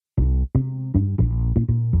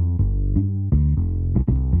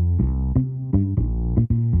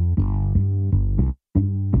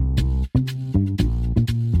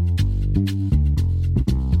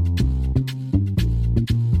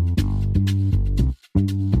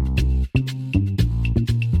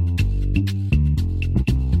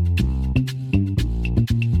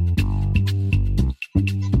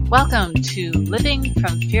Welcome to Living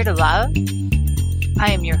from Fear to Love.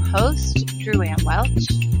 I am your host, Drew Ann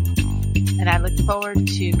Welch, and I look forward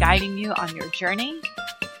to guiding you on your journey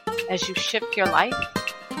as you shift your life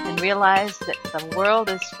and realize that the world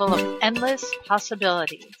is full of endless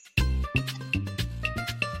possibilities.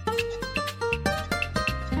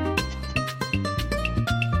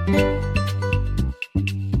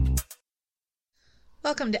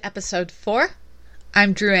 Welcome to episode 4.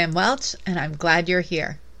 I'm Drew Ann Welch, and I'm glad you're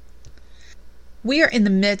here. We are in the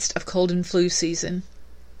midst of cold and flu season,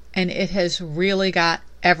 and it has really got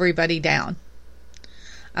everybody down.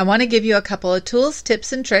 I want to give you a couple of tools,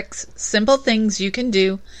 tips, and tricks, simple things you can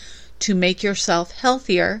do to make yourself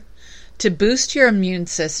healthier, to boost your immune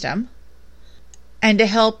system, and to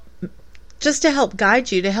help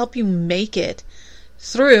guide you, to help you make it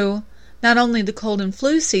through not only the cold and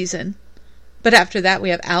flu season, but after that we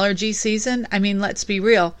have allergy season. I mean, let's be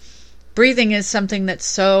real. Breathing is something that's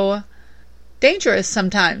so dangerous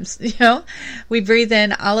sometimes. We breathe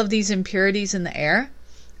in all of these impurities in the air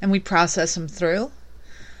and we process them through.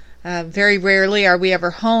 Very rarely are we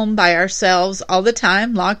ever home by ourselves all the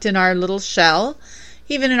time, locked in our little shell.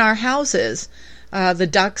 Even in our houses, the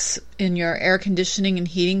ducts in your air conditioning and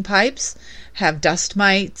heating pipes have dust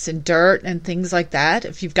mites and dirt and things like that.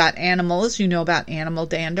 If you've got animals, you know about animal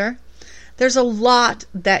dander. There's a lot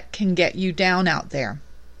that can get you down out there.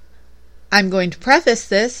 I'm going to preface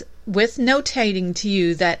this with notating to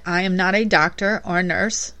you that I am not a doctor or a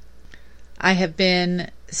nurse. I have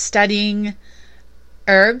been studying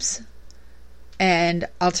herbs and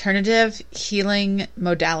alternative healing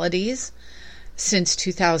modalities since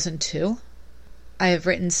 2002. I have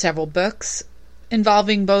written several books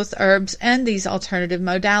involving both herbs and these alternative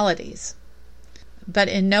modalities. But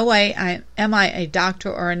in no way am I a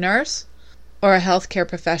doctor or a nurse or a healthcare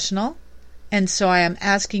professional. And so I am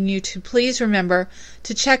asking you to please remember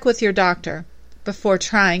to check with your doctor before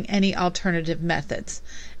trying any alternative methods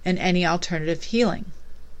and any alternative healing.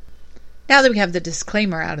 Now that we have the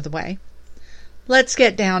disclaimer out of the way, let's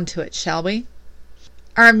get down to it, shall we?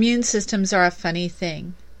 Our immune systems are a funny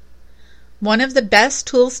thing. One of the best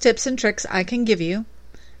tools, tips, and tricks I can give you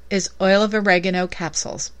is oil of oregano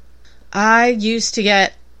capsules. I used to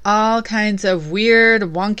get all kinds of weird,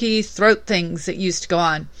 wonky throat things that used to go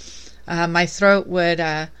on. My throat would,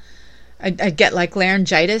 I'd get like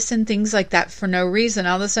laryngitis and things like that for no reason.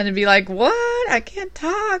 All of a sudden it'd be like, what? I can't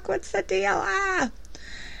talk. What's the deal?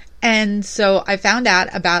 And so I found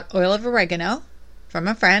out about oil of oregano from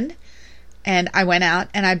a friend, and I went out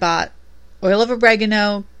and I bought oil of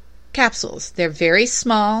oregano capsules. They're very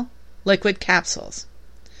small liquid capsules.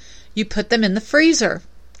 You put them in the freezer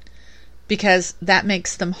because that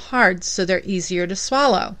makes them hard so they're easier to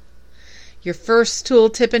swallow. Your first tool,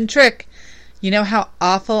 tip, and trick. You know how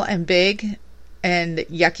awful and big and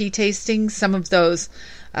yucky tasting some of those,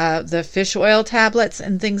 the fish oil tablets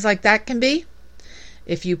and things like that can be?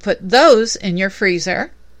 If you put those in your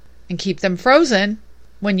freezer and keep them frozen,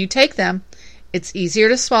 when you take them, it's easier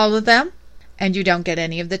to swallow them and you don't get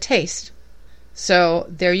any of the taste. So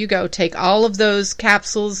there you go. Take all of those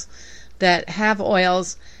capsules that have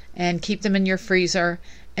oils and keep them in your freezer,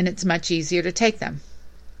 and it's much easier to take them.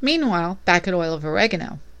 Meanwhile, back at oil of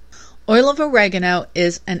oregano. Oil of oregano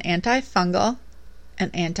is an antifungal, an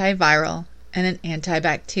antiviral, and an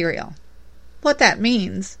antibacterial. What that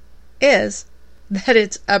means is that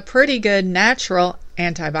it's a pretty good natural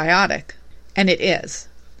antibiotic. And it is.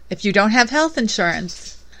 If you don't have health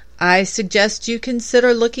insurance, I suggest you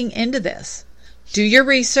consider looking into this. Do your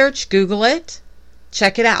research, Google it,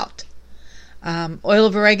 check it out. Oil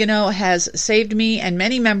of oregano has saved me and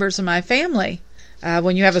many members of my family.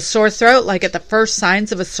 When you have a sore throat, like at the first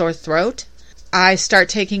signs of a sore throat, I start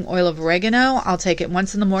taking oil of oregano. I'll take it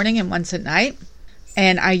once in the morning and once at night.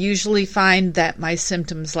 And I usually find that my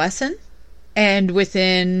symptoms lessen. And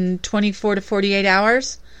within 24 to 48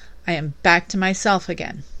 hours, I am back to myself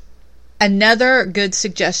again. Another good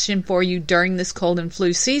suggestion for you during this cold and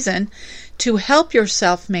flu season to help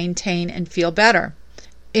yourself maintain and feel better.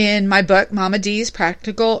 In my book, Mama D's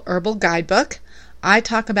Practical Herbal Guidebook, I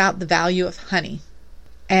talk about the value of honey.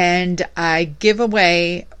 And I give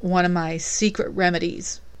away one of my secret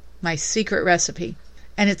remedies, my secret recipe,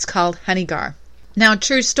 and it's called Honeygar. Now,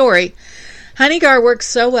 true story, Honeygar works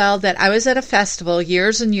so well that I was at a festival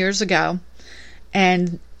years and years ago,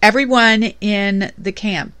 and everyone in the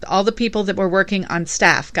camp, all the people that were working on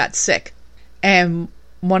staff, got sick. And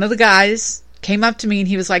one of the guys came up to me and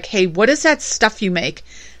he was like, hey, what is that stuff you make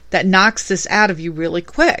that knocks this out of you really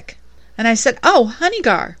quick? And I said, oh,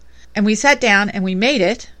 Honeygar. And we sat down and we made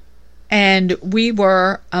it, and we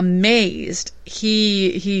were amazed.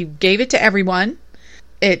 He gave it to everyone,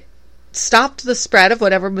 It stopped the spread of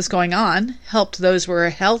whatever was going on, helped those who were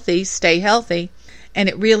healthy stay healthy, and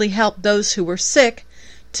it really helped those who were sick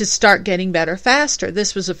to start getting better faster.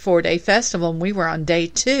 This was a 4-day festival, and we were on day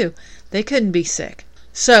 2. They couldn't be sick.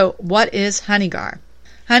 So, what is Honeygar?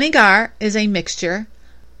 Honeygar is a mixture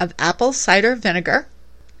of apple cider vinegar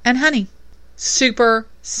and honey. Super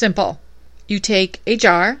simple. You take a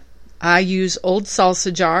jar. I use old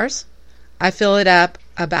salsa jars. I fill it up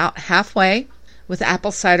about halfway with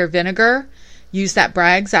apple cider vinegar. Use that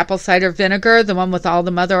Bragg's apple cider vinegar, the one with all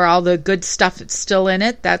the good stuff that's still in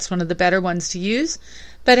it. That's one of the better ones to use.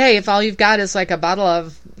 But hey, if all you've got is like a bottle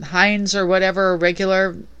of Heinz or whatever,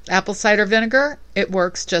 regular apple cider vinegar, it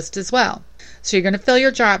works just as well. So you're going to fill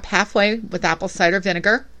your jar up halfway with apple cider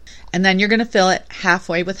vinegar, and then you're going to fill it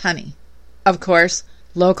halfway with honey. Of course,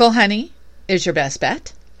 local honey is your best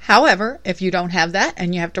bet. However, if you don't have that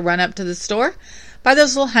and you have to run up to the store, buy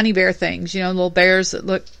those little honey bear things, little bears that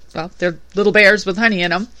look, well, they're little bears with honey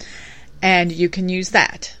in them, and you can use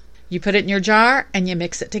that. You put it in your jar and you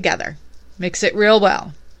mix it together. Mix it real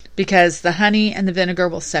well, because the honey and the vinegar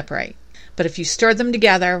will separate. But if you stir them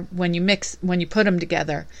together, when you put them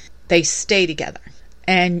together, they stay together.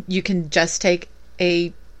 And you can just take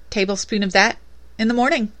a tablespoon of that in the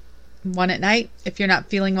morning, one at night. If you're not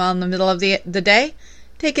feeling well in the middle of the day,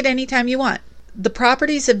 take it anytime you want. The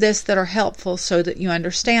properties of this that are helpful so that you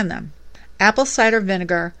understand them. Apple cider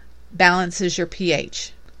vinegar balances your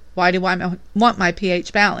pH. Why do I want my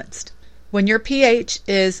pH balanced? When your pH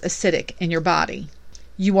is acidic in your body,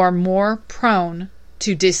 you are more prone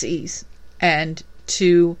to disease and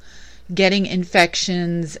to getting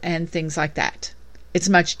infections and things like that. It's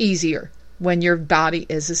much easier when your body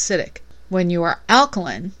is acidic. When you are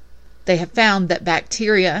alkaline, they have found that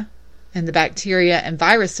bacteria and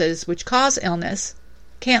viruses which cause illness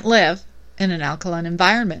can't live in an alkaline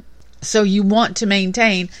environment. So you want to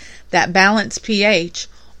maintain that balanced pH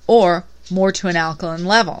or more to an alkaline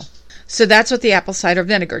level. So that's what the apple cider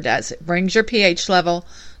vinegar does. It brings your pH level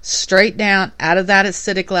straight down out of that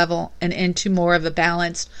acidic level and into more of a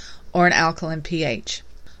balanced or an alkaline pH.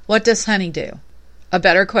 What does honey do? A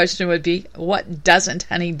better question would be, what doesn't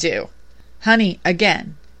honey do? Honey,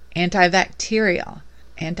 again, antibacterial,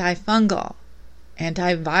 antifungal,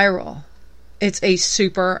 antiviral. It's a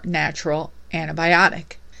supernatural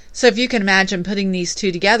antibiotic. So if you can imagine putting these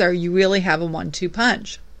two together, you really have a 1-2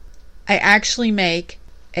 punch. I actually make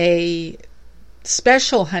a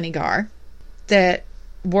special Honeygar that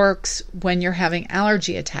works when you're having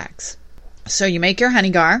allergy attacks. So you make your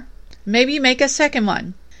Honeygar, maybe you make a second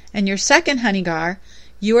one, and your second Honeygar,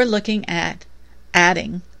 you are looking at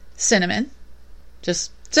adding cinnamon,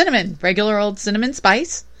 just cinnamon, regular old cinnamon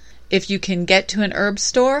spice. If you can get to an herb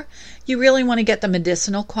store, you really want to get the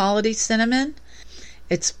medicinal quality cinnamon.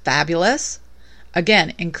 It's fabulous.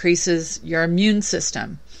 Again, increases your immune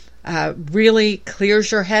system. Really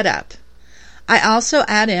clears your head up. I also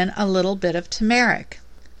add in a little bit of turmeric.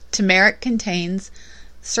 Turmeric contains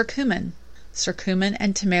curcumin. Curcumin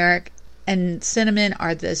and turmeric and cinnamon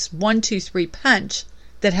are this 1-2-3 punch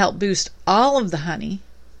that help boost all of the honey.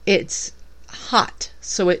 It's hot,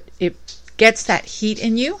 so it gets that heat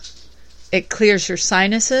in you. It clears your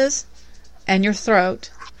sinuses and your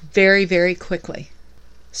throat very, very quickly.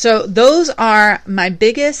 So those are my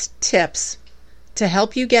biggest tips to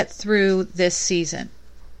help you get through this season.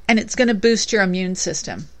 And it's going to boost your immune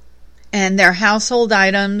system. And they're household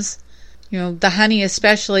items. The honey,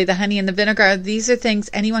 especially the honey and the vinegar, these are things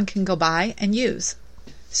anyone can go buy and use.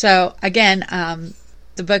 So again,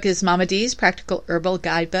 the book is Mama D's Practical Herbal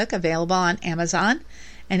Guidebook, available on Amazon.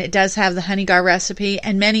 And it does have the Honeygar recipe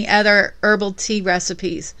and many other herbal tea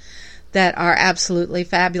recipes that are absolutely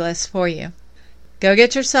fabulous for you. Go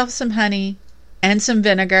get yourself some honey and some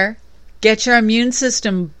vinegar. Get your immune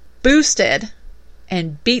system boosted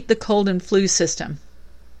and beat the cold and flu system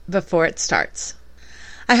before it starts.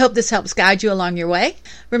 I hope this helps guide you along your way.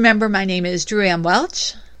 Remember, my name is Drew Ann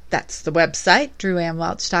Welch. That's the website,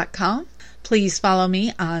 drewannwelch.com. Please follow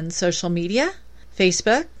me on social media,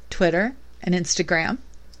 Facebook, Twitter, and Instagram.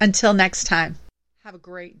 Until next time, have a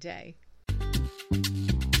great day.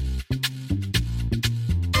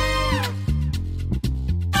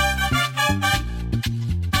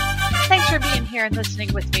 Thanks for being here and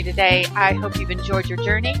listening with me today. I hope you've enjoyed your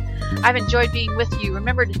journey. I've enjoyed being with you.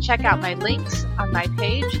 Remember to check out my links on my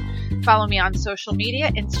page. Follow me on social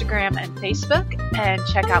media, Instagram and Facebook, and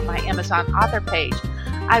check out my Amazon author page.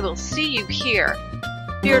 I will see you here,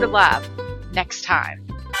 Fear to Love, next time.